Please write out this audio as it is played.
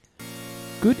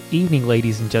Good evening,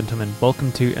 ladies and gentlemen.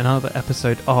 Welcome to another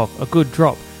episode of A Good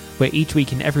Drop, where each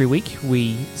week and every week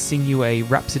we sing you a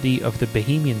rhapsody of the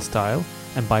Bohemian style,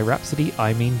 and by rhapsody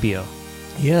I mean beer.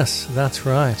 Yes, that's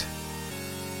right.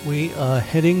 We are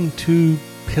heading to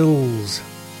Pils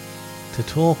to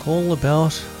talk all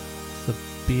about the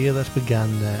beer that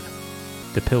began there.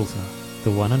 The Pilsner,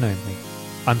 the one and only.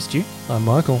 I'm Stu. I'm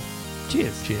Michael.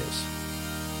 Cheers. Cheers.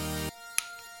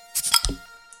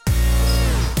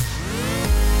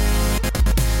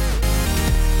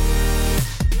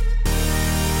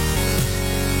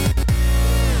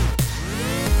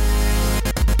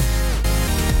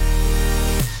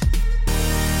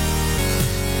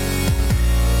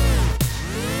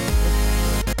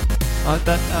 What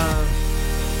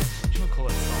do you call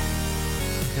it song?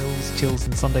 Pills, Chills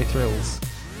and Sunday Thrills.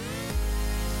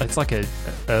 It's like a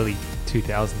early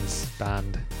 2000s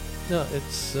band. No,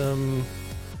 it's,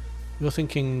 you're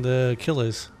thinking the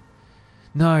Killers.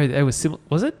 No, it was similar.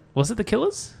 Was it? Was it the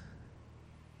Killers?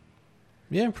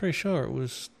 Yeah, I'm pretty sure it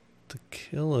was the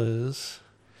Killers.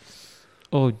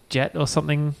 Or Jet or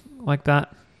something like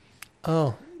that?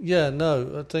 Oh, yeah,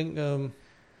 no, I think,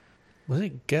 was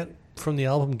it from the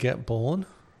album Get Born?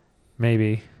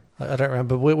 Maybe. I don't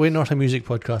remember. We're not a music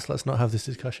podcast. Let's not have this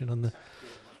discussion on the...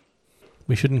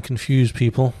 We shouldn't confuse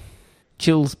people.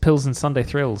 Chills, Pills and Sunday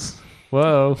Thrills.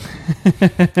 Whoa.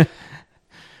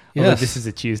 Yes. This is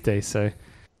a Tuesday, so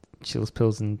Chills,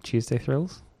 Pills and Tuesday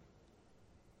Thrills?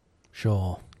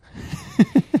 Sure.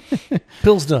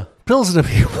 Pilsner,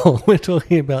 people. We're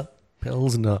talking about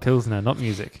Pilsner. Pilsner, not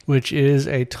music. Which is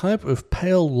a type of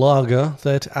pale lager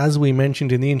that, as we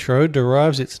mentioned in the intro,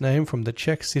 derives its name from the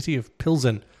Czech city of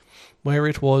Pilsen, where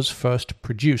it was first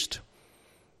produced.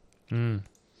 Mm.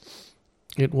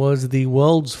 It was the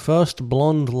world's first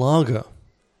blonde lager.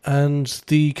 And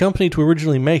the company to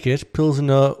originally make it,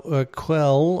 Pilsner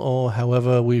Quell, or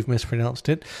however we've mispronounced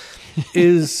it,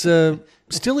 is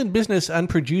still in business and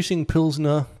producing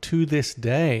Pilsner to this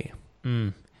day.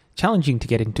 Mm. Challenging to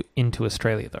get into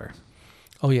Australia, though.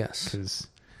 Oh, yes. Because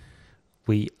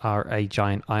we are a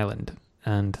giant island,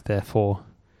 and therefore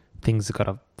things have got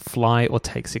to fly or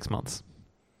take 6 months.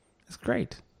 It's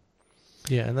great.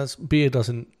 Yeah, and beer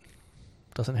doesn't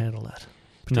handle that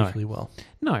particularly well.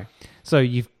 No. So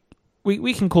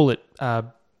we can call it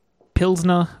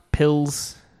Pilsner,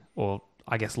 Pils, or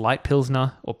I guess light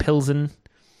Pilsner, or Pilsen,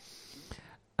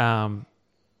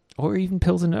 or even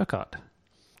Pilsen Urquhart.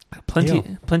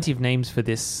 Plenty of names for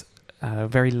this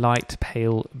very light,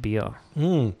 pale beer.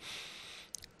 Mm.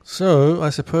 So I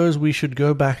suppose we should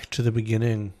go back to the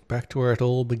beginning, back to where it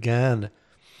all began.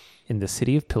 In the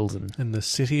city of Pilsen. In the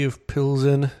city of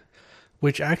Pilsen,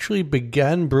 which actually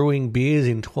began brewing beers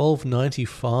in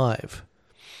 1295.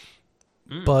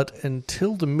 Mm. But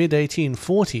until the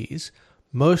mid-1840s,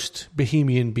 most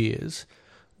Bohemian beers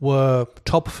were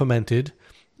top fermented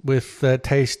with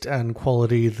taste and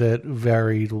quality that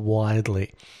varied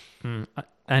widely. Mm.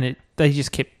 And they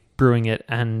just kept brewing it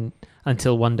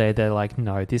until one day they're like,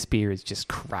 no, this beer is just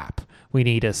crap. We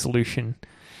need a solution.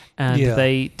 And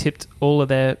they tipped all of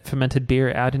their fermented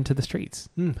beer out into the streets.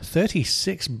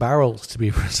 36 barrels, to be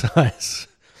precise.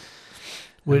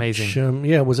 Which,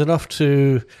 amazing. Was enough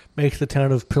to make the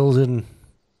town of Pilsen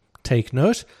take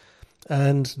note.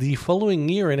 And the following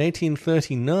year, in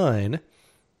 1839,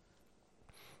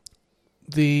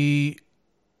 I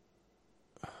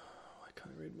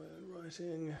can't read my own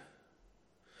writing.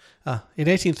 In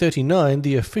 1839,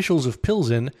 the officials of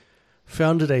Pilsen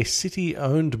founded a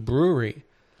city-owned brewery,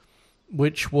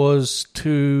 which was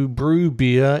to brew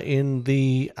beer in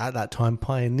the, at that time,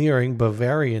 pioneering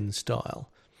Bavarian style.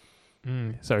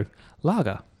 So,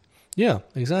 lager. Yeah,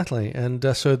 exactly. And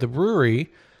so the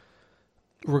brewery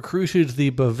recruited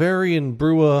the Bavarian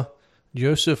brewer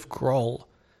Joseph Groll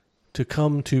to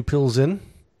come to Pilsen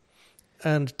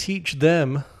and teach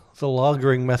them the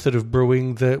lagering method of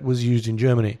brewing that was used in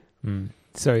Germany.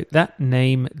 So that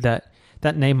name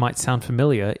might sound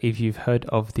familiar if you've heard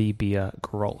of the beer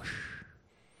Grolsch.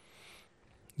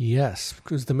 Yes,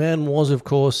 because the man was, of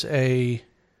course, a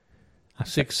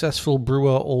successful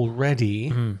brewer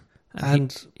already.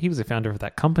 And he was the founder of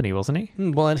that company, wasn't he?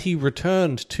 Well, and he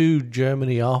returned to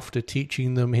Germany after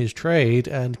teaching them his trade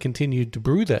and continued to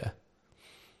brew there.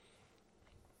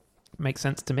 Makes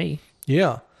sense to me.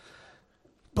 Yeah.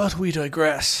 But we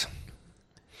digress.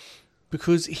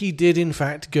 Because he did, in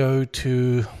fact, go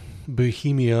to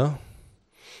Bohemia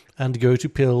and go to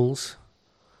Pils.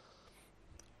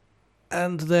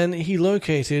 And then he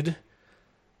located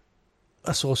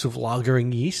a source of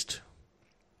lagering yeast,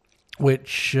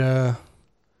 which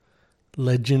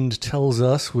legend tells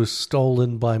us was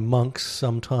stolen by monks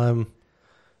sometime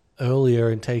earlier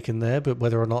and taken there, but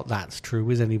whether or not that's true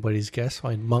is anybody's guess.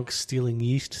 I mean, monks stealing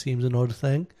yeast seems an odd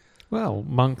thing. Well,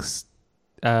 monks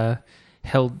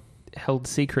held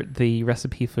secret the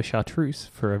recipe for chartreuse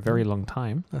for a very long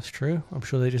time. That's true. I'm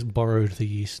sure they just borrowed the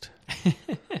yeast.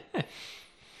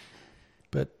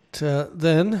 But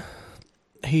then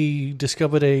he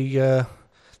discovered there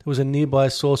was a nearby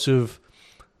source of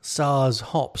Saaz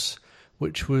hops,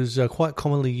 which was quite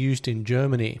commonly used in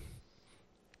Germany.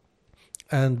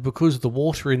 And because the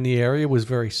water in the area was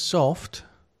very soft,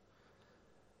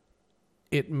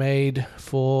 it made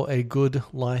for a good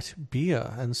light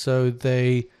beer. And so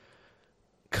they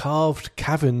carved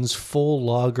caverns for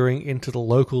lagering into the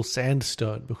local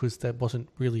sandstone because there wasn't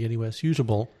really anywhere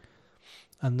suitable.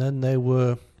 And then they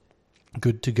were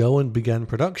good to go and began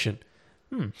production.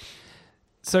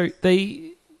 So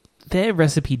their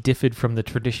recipe differed from the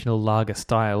traditional lager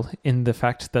style in the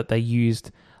fact that they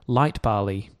used light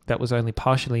barley that was only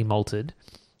partially malted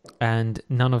and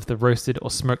none of the roasted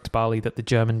or smoked barley that the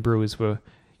German brewers were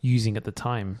using at the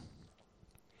time.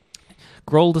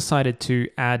 Grohl decided to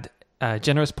add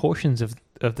generous portions of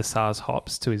the Saaz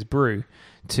hops to his brew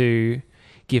to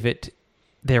give it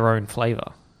their own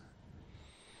flavour.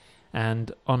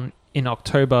 And on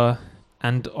October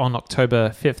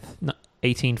 5th,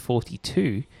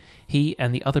 1842, he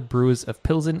and the other brewers of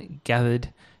Pilsen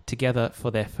gathered together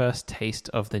for their first taste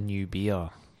of the new beer.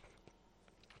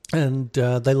 And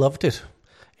they loved it.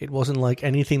 It wasn't like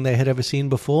anything they had ever seen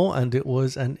before, and it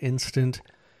was an instant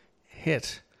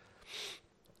hit.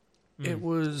 It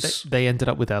was... They ended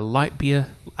up with a light beer,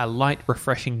 a light,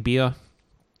 refreshing beer,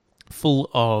 full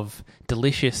of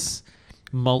delicious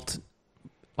malt,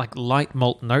 like light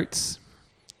malt notes.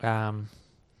 What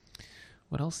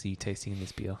else are you tasting in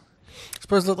this beer? I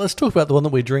suppose let's talk about the one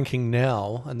that we're drinking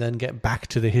now and then get back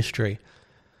to the history.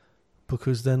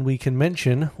 Because then we can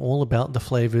mention all about the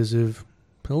flavours of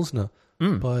Pilsner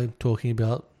by talking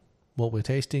about what we're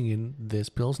tasting in this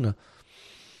Pilsner.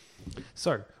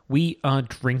 So, we are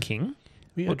drinking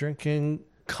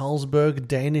Carlsberg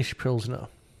Danish Pilsner,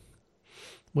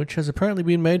 which has apparently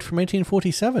been made from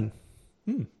 1847.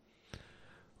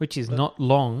 Which is not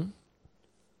long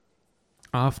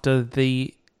after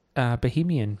the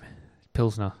Bohemian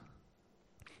Pilsner.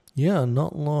 Yeah,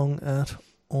 not long at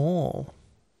all.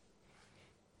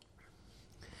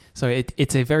 So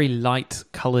it's a very light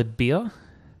coloured beer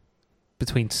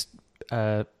between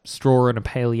straw and a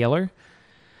pale yellow.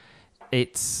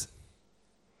 It's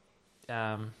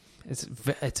a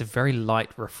very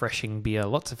light, refreshing beer.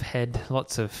 Lots of head,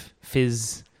 lots of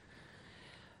fizz.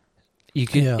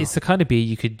 It's the kind of beer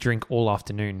you could drink all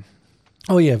afternoon.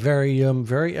 Oh yeah, very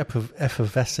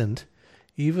effervescent.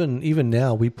 Even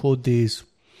now, we poured these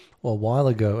a while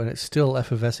ago, and it's still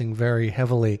effervescing very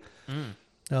heavily.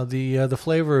 Now the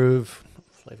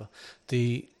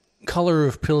color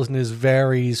of Pilsners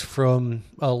varies from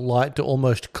a light to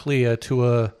almost clear to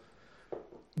a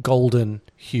golden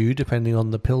hue, depending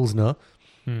on the Pilsner.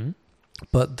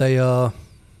 But they are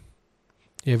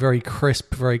very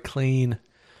crisp, very clean,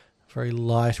 very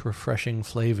light, refreshing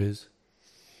flavors.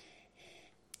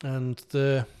 And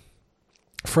the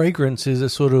fragrance is a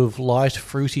sort of light,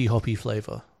 fruity, hoppy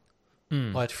flavor.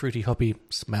 Light, fruity, hoppy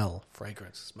smell.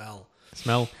 Fragrance, smell.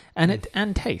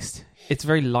 And taste. It's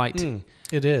very light.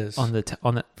 It is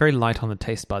very light on the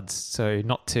taste buds, so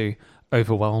not to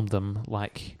overwhelm them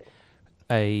like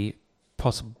a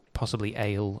possibly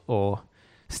ale or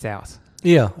stout.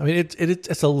 Yeah, I mean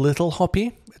it's a little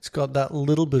hoppy. It's got that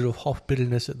little bit of hop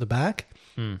bitterness at the back,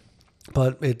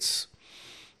 but it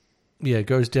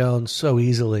goes down so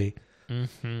easily.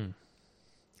 And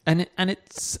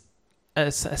it's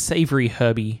a savoury,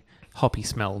 herby, hoppy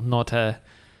smell, not a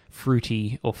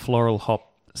fruity or floral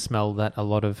hop smell that a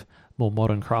lot of more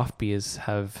modern craft beers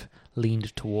have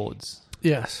leaned towards.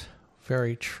 Yes,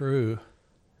 very true.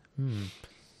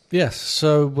 Yes,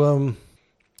 so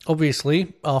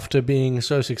obviously, after being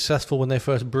so successful when they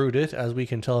first brewed it, as we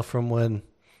can tell from when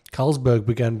Carlsberg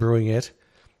began brewing it,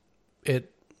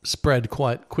 it spread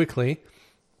quite quickly.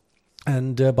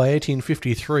 And by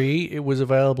 1853, it was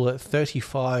available at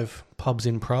 35 pubs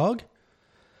in Prague.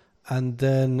 And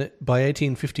then by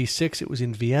 1856, it was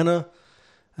in Vienna.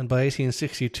 And by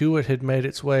 1862, it had made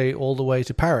its way all the way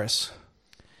to Paris.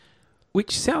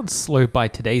 Which sounds slow by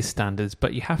today's standards,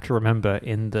 but you have to remember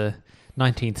in the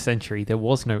 19th century, there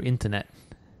was no internet.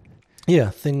 Yeah,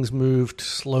 things moved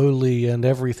slowly and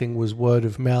everything was word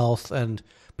of mouth and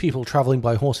people travelling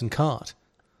by horse and cart.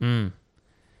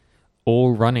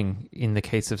 Or running in the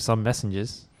case of some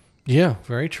messengers. Yeah,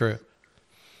 very true.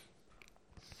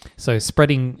 So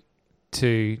spreading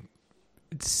to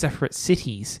separate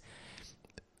cities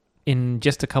in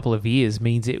just a couple of years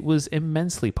means it was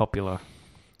immensely popular.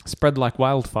 Spread like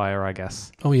wildfire, I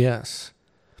guess. Oh, yes.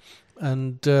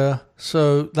 And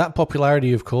so that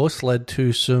popularity, of course, led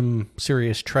to some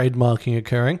serious trademarking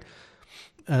occurring.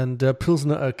 And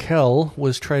Pilsner Urquell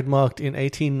was trademarked in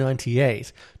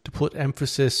 1898 to put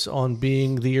emphasis on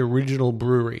being the original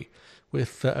brewery,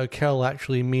 with Urquell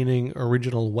actually meaning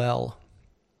original well,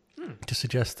 to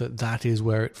suggest that that is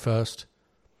where it first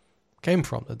came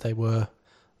from, that they were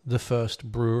the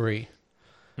first brewery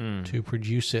to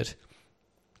produce it.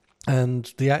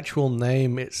 And the actual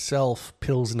name itself,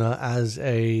 Pilsner, as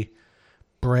a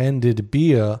branded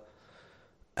beer,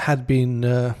 had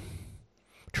been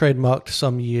trademarked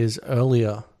some years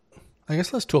earlier. I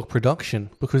guess let's talk production,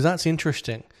 because that's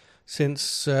interesting,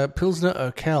 since Pilsner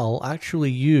Urquell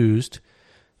actually used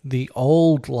the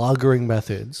old lagering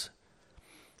methods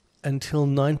until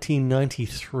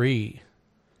 1993,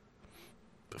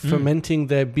 fermenting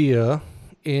their beer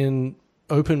in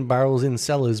open barrels in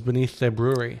cellars beneath their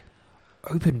brewery.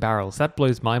 Open barrels, that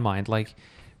blows my mind. Like,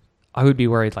 I would be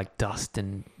worried like dust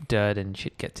and dirt and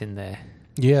shit gets in there.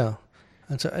 Yeah.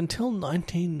 And so until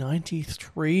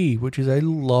 1993, which is a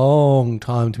long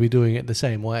time to be doing it the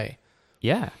same way.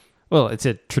 Yeah. Well, it's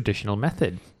a traditional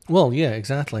method. Well, yeah,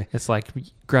 exactly. It's like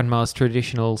grandma's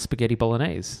traditional spaghetti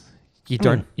bolognese. You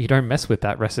don't mess with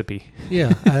that recipe.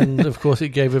 Yeah, and of course it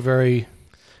gave a very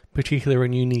particular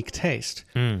and unique taste.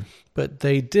 But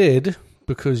they did,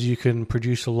 because you can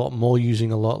produce a lot more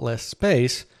using a lot less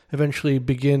space, eventually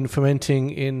begin fermenting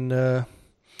in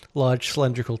large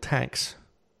cylindrical tanks.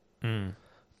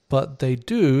 But they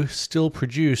do still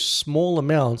produce small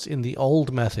amounts in the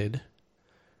old method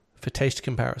for taste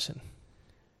comparison.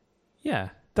 Yeah,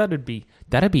 that'd be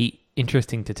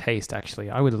interesting to taste, actually.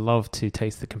 I would love to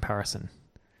taste the comparison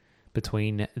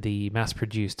between the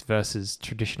mass-produced versus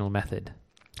traditional method.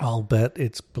 I'll bet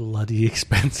it's bloody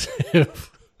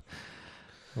expensive.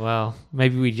 Well,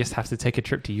 maybe we just have to take a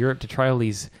trip to Europe to try all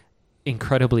these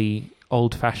incredibly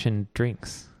old-fashioned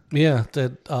drinks. Yeah,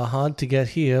 that are hard to get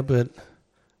here, but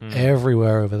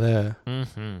everywhere over there.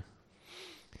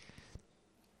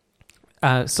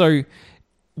 So,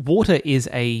 water is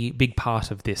a big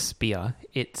part of this beer.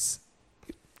 It's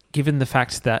given the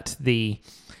fact that the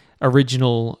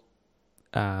original,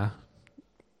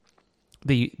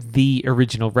 the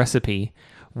original recipe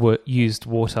used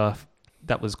water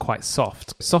that was quite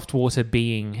soft. Soft water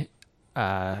being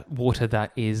water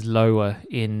that is lower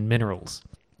in minerals,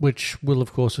 which will,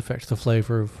 of course, affect the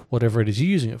flavour of whatever it is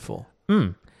you're using it for.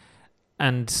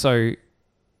 And so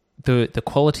the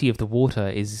quality of the water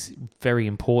is very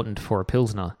important for a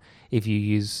Pilsner. If you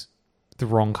use the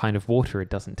wrong kind of water,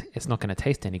 it's not going to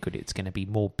taste any good. It's going to be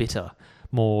more bitter,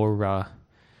 more,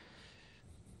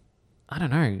 I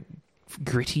don't know,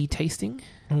 gritty tasting.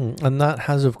 And that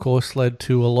has, of course, led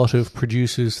to a lot of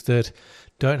producers that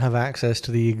don't have access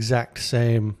to the exact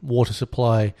same water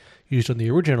supply used on the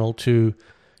original to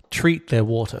treat their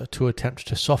water to attempt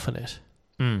to soften it.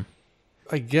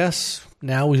 I guess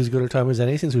now is as good a time as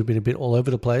any, since we've been a bit all over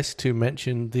the place, to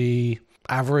mention the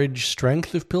average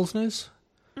strength of Pilsners.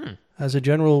 As a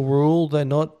general rule, they're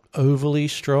not overly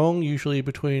strong, usually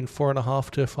between 4.5%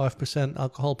 to 5%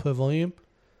 alcohol per volume.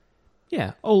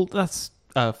 Yeah, that's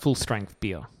full strength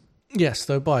beer. Yes,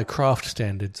 though by craft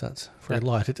standards, that's very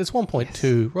light. It's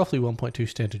 1.2, roughly 1.2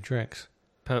 standard drinks.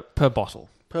 Per bottle.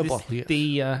 Per bottle, yes.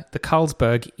 The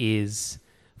Carlsberg is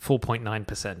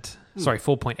 4.9%. Sorry,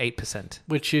 4.8%.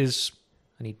 Which is...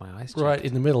 I need my eyes checked. Right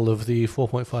in the middle of the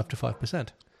 4.5 to 5%.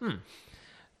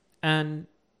 And,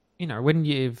 when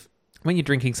you're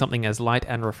drinking something as light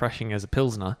and refreshing as a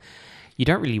Pilsner, you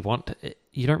don't really want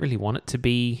it to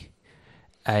be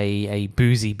a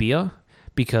boozy beer,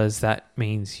 because that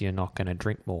means you're not going to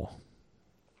drink more.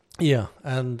 Yeah,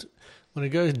 and when it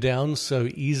goes down so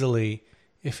easily,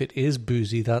 if it is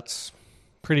boozy, that's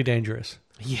pretty dangerous.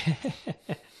 Yeah,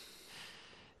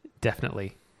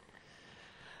 definitely.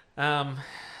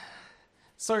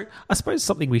 So I suppose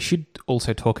something we should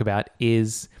also talk about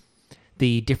is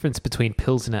the difference between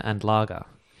Pilsner and lager,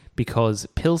 because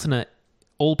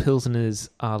all Pilsners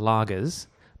are lagers,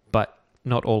 but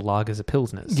not all lagers are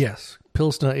Pilsners. Yes,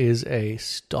 Pilsner is a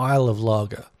style of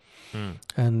lager.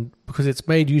 And because it's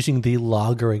made using the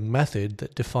lagering method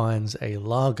that defines a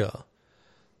lager,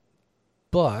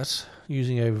 but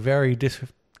using a very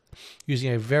different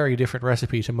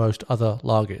recipe to most other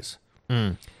lagers.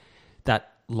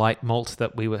 That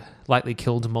lightly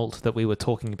killed malt that we were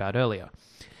talking about earlier,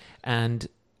 and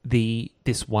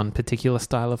this one particular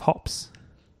style of hops.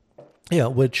 Yeah,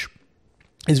 which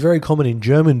is very common in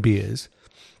German beers,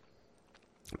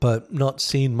 but not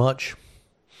seen much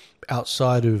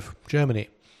outside of Germany.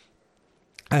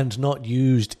 and not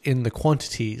used in the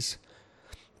quantities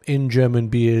in German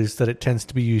beers that it tends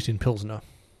to be used in Pilsner.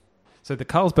 So the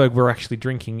Carlsberg we're actually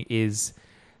drinking is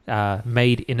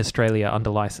made in Australia under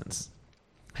license.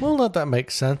 Well, that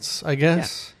makes sense, I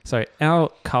guess. Yeah. So our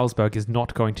Carlsberg is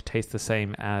not going to taste the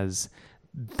same as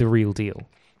the real deal.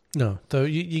 No, though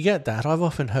you get that. I've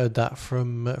often heard that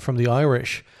from the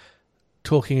Irish,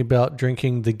 talking about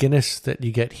drinking the Guinness that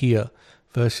you get here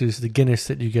versus the Guinness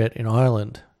that you get in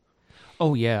Ireland.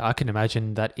 Oh yeah, I can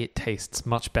imagine that it tastes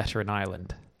much better in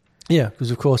Ireland. Yeah, because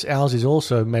of course ours is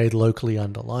also made locally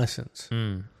under license.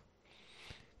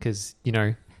 Because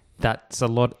that's a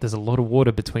lot. There's a lot of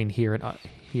water between here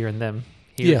and them.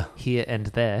 Here and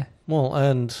there. Well,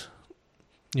 and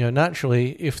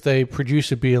naturally, if they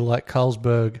produce a beer like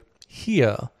Carlsberg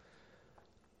here,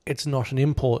 it's not an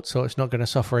import, so it's not going to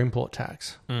suffer import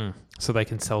tax. So they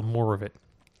can sell more of it.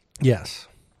 Yes.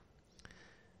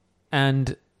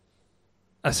 And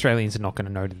Australians are not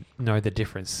going to know the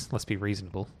difference. Let's be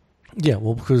reasonable. Yeah,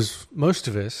 well, because most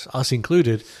of us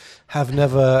included, have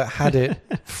never had it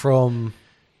from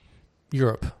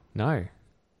Europe. No.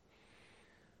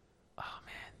 Oh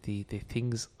man, the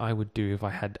things I would do if I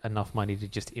had enough money to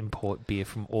just import beer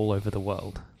from all over the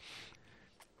world.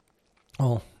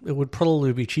 Well, it would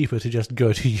probably be cheaper to just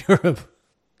go to Europe.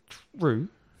 True.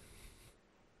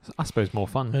 I suppose more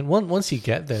fun. And once you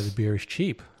get there, the beer is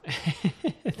cheap.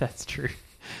 That's true.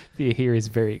 Beer here is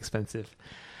very expensive.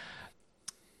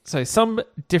 So some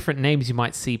different names you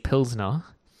might see Pilsner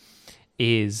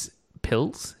is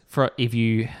Pils, for if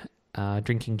you are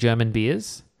drinking German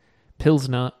beers.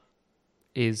 Pilsner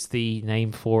is the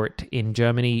name for it in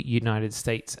Germany, United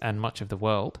States, and much of the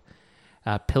world.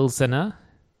 Pilsener,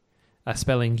 a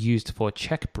spelling used for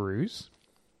Czech brews,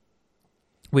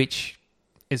 which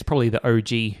is probably the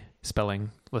OG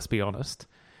spelling, let's be honest,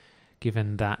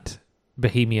 given that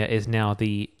Bohemia is now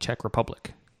the Czech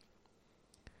Republic.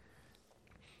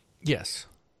 Yes.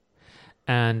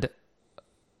 And,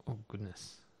 oh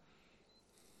goodness.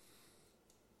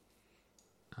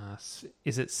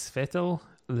 Is it Svetel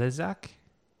Lezak?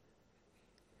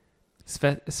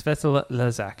 Svetel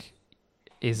Lezak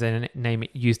is a name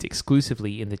used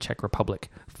exclusively in the Czech Republic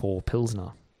for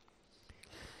Pilsner.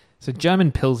 So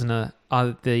German Pilsner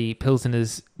are the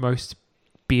Pilsners most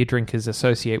beer drinkers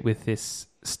associate with this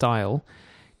style,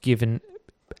 given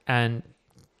that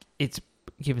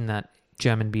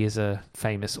German beers are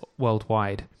famous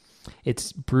worldwide.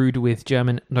 It's brewed with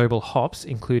German noble hops,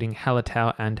 including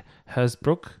Hallertau and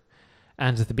Hersbruck,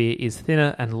 and the beer is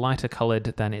thinner and lighter coloured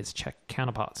than its Czech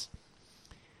counterparts.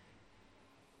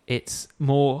 It's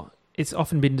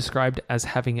often been described as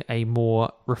having a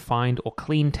more refined or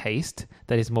clean taste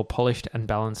that is more polished and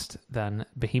balanced than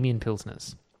Bohemian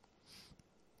Pilsners.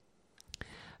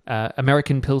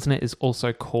 American Pilsner is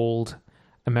also called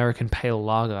American Pale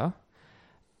Lager,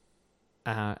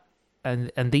 and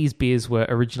these beers were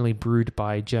originally brewed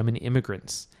by German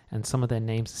immigrants, and some of their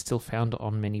names are still found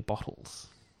on many bottles.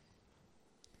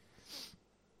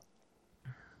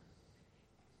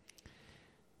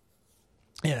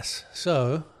 Yes,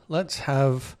 so let's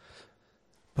have,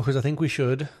 because I think we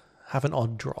should, have an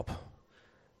odd drop.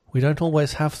 We don't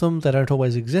always have them, they don't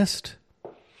always exist.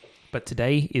 But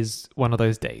today is one of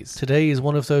those days. Today is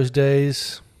one of those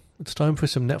days. It's time for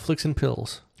some Netflix and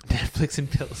pills. Netflix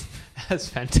and pills. That's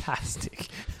fantastic.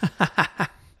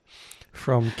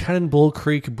 From Cannonball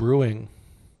Creek Brewing.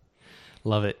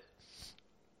 Love it.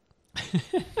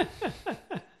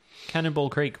 Cannonball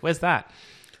Creek, where's that?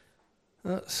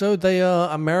 So they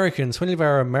are Americans. For any of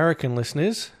our American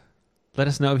listeners, let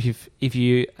us know if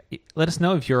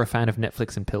you're a fan of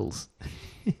Netflix and pills.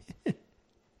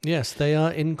 Yes, they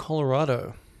are in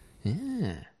Colorado.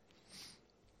 Yeah.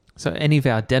 So any of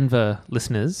our Denver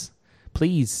listeners,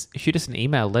 please shoot us an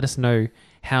email. Let us know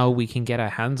how we can get our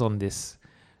hands on this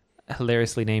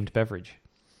hilariously named beverage.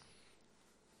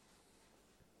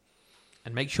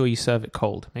 And make sure you serve it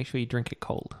cold. Make sure you drink it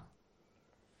cold.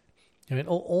 I mean,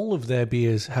 all of their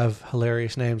beers have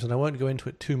hilarious names, and I won't go into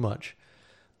it too much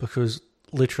because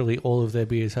literally all of their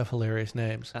beers have hilarious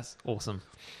names. That's awesome.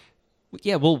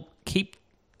 Yeah, we'll keep...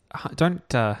 Don't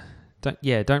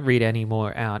read any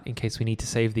more out in case we need to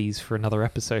save these for another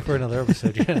episode. For another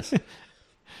episode, yes.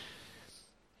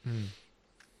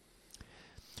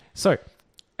 So,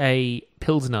 a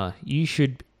Pilsner. You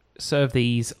should serve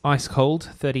these ice cold,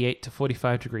 38 to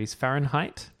 45 degrees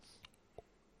Fahrenheit.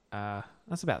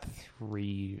 That's about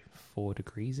 3-4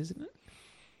 degrees, isn't it?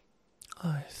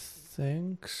 I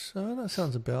think so. That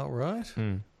sounds about right.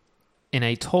 In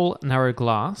a tall, narrow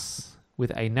glass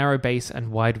with a narrow base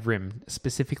and wide rim,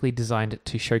 specifically designed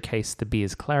to showcase the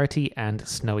beer's clarity and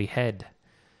snowy head.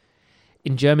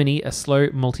 In Germany, a slow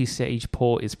multi-stage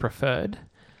pour is preferred.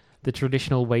 The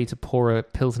traditional way to pour a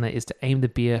Pilsner is to aim the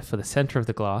beer for the center of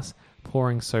the glass,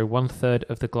 pouring so 1/3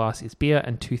 of the glass is beer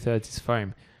and 2/3 is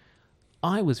foam.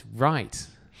 I was right.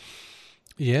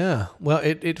 Yeah, well,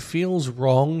 it feels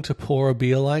wrong to pour a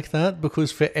beer like that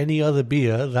because for any other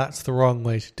beer, that's the wrong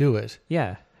way to do it.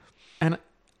 Yeah, and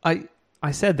I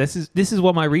said this is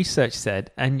what my research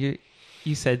said, and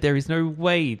you said there is no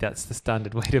way that's the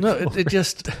standard way to pour. No, it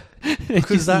just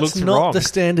because that's not wrong. the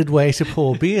standard way to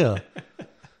pour beer.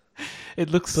 It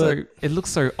looks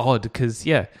so odd because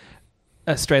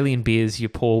Australian beers you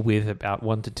pour with about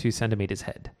 1 to 2 centimeters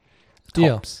head.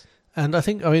 Tops. Yeah, and I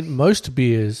mean most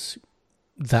beers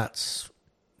that's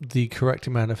the correct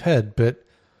amount of head, but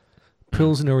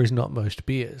Pilsner is not most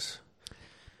beers.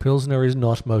 Pilsner is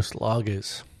not most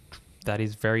lagers. That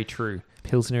is very true.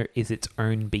 Pilsner is its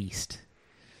own beast.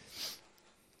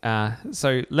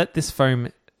 So let this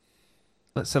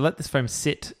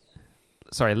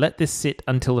sit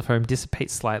until the foam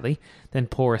dissipates slightly, then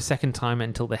pour a second time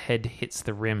until the head hits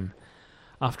the rim.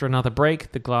 After another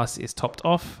break, the glass is topped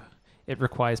off. It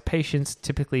requires patience,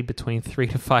 typically between 3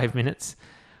 to 5 minutes.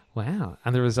 Wow.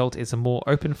 And the result is a more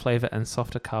open flavor and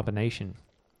softer carbonation.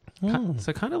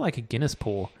 So kind of like a Guinness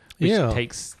pour, which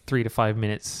takes 3 to 5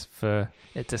 minutes for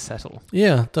it to settle.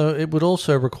 Yeah, though it would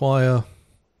also require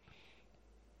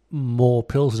more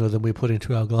Pilsner than we put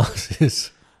into our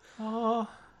glasses.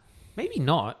 Maybe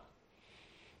not.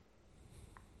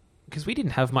 Because we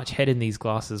didn't have much head in these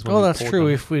glasses when that's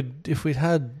true. Them. If we'd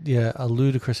had a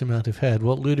ludicrous amount of head,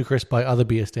 well, ludicrous by other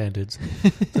beer standards,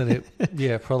 then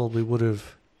it probably would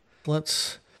have.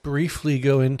 Let's briefly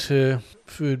go into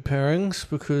food pairings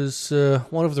because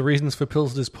one of the reasons for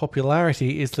Pilsner's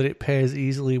popularity is that it pairs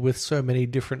easily with so many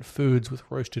different foods, with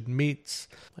roasted meats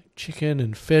like chicken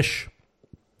and fish.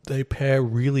 They pair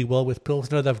really well with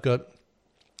Pilsner. They've got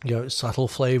subtle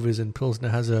flavors, and Pilsner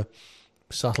has a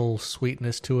subtle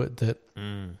sweetness to it that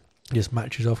just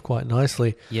matches off quite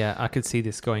nicely. Yeah, I could see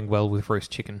this going well with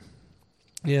roast chicken.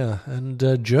 Yeah,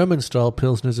 and German-style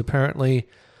Pilsners apparently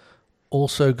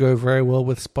also go very well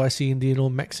with spicy Indian or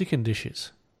Mexican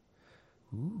dishes.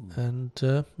 Ooh.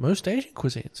 And most Asian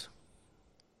cuisines.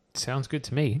 Sounds good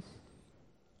to me.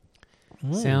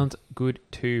 Sounds good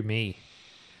to me.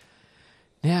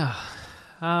 Now,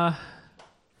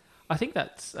 I think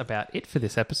that's about it for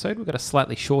this episode. We've got a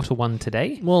slightly shorter one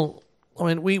today. Well,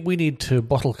 I mean, we need to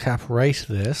bottle cap rate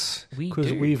this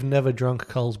because we've never drunk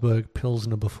Carlsberg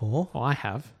Pilsner before. Oh, I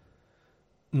have.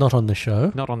 Not on the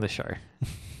show. Not on the show.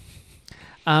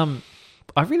 I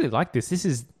really like this. This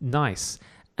is nice.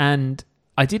 And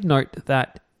I did note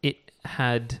that it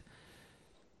had,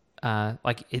 there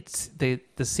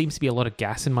seems to be a lot of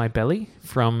gas in my belly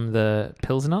from the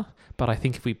Pilsner, but I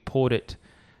think if we poured it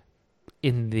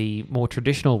in the more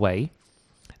traditional way,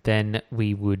 then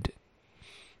we would,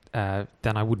 then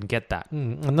I wouldn't get that.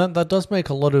 And that does make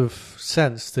a lot of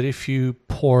sense, that if you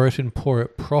pour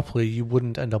it properly, you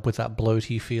wouldn't end up with that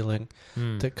bloaty feeling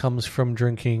that comes from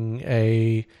drinking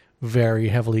a very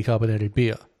heavily carbonated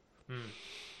beer.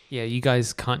 Yeah, you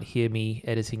guys can't hear me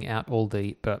editing out all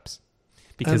the burps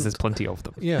because there's plenty of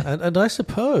them. Yeah, and I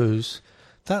suppose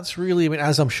that's really, I mean,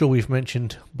 as I'm sure we've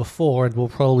mentioned before and we'll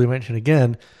probably mention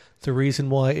again, the reason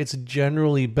why it's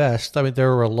generally best, I mean,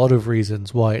 there are a lot of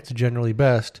reasons why it's generally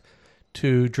best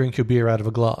to drink your beer out of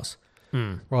a glass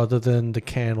rather than the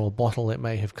can or bottle it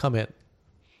may have come in.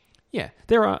 Yeah,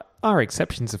 there are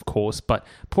exceptions, of course, but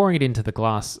pouring it into the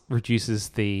glass reduces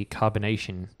the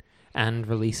carbonation and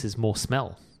releases more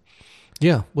smell.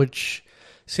 Yeah, which,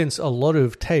 since a lot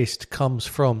of taste comes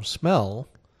from smell,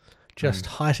 just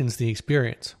heightens the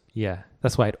experience. Yeah,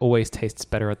 that's why it always tastes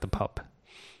better at the pub.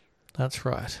 That's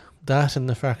right. That and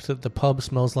the fact that the pub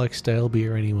smells like stale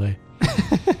beer anyway.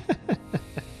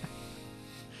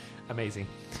 Amazing.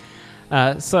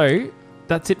 So,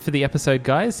 that's it for the episode,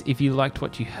 guys. If you liked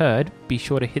what you heard, be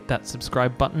sure to hit that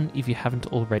subscribe button if you haven't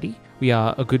already. We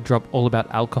are A Good Drop all about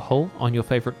alcohol on your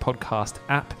favorite podcast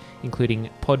app, including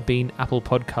Podbean, Apple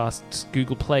Podcasts,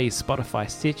 Google Play, Spotify,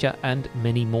 Stitcher, and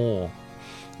many more.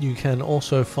 You can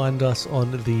also find us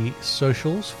on the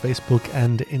socials, Facebook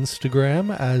and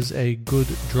Instagram, as A Good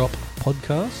Drop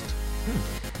Podcast.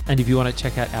 And if you want to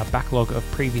check out our backlog of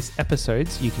previous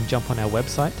episodes, you can jump on our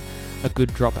website,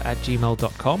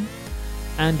 agooddrop@gmail.com.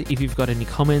 And if you've got any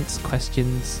comments,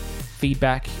 questions,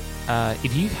 feedback,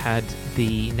 if you've had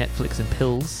the Netflix and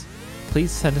pills, please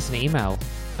send us an email,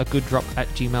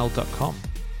 agooddrop@gmail.com.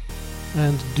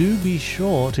 And do be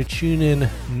sure to tune in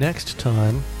next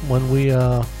time when we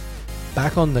are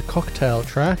back on the cocktail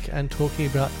track and talking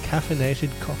about caffeinated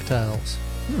cocktails.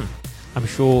 I'm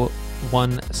sure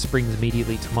one springs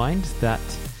immediately to mind that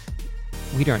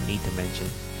we don't need to mention.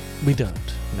 We don't.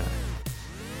 No.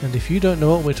 And if you don't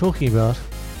know what we're talking about,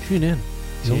 tune in.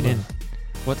 Tune in.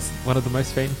 What's one of the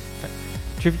most famous...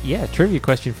 trivia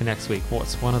question for next week.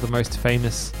 What's one of the most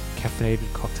famous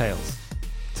caffeinated cocktails?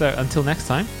 So until next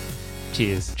time,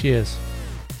 cheers. Cheers.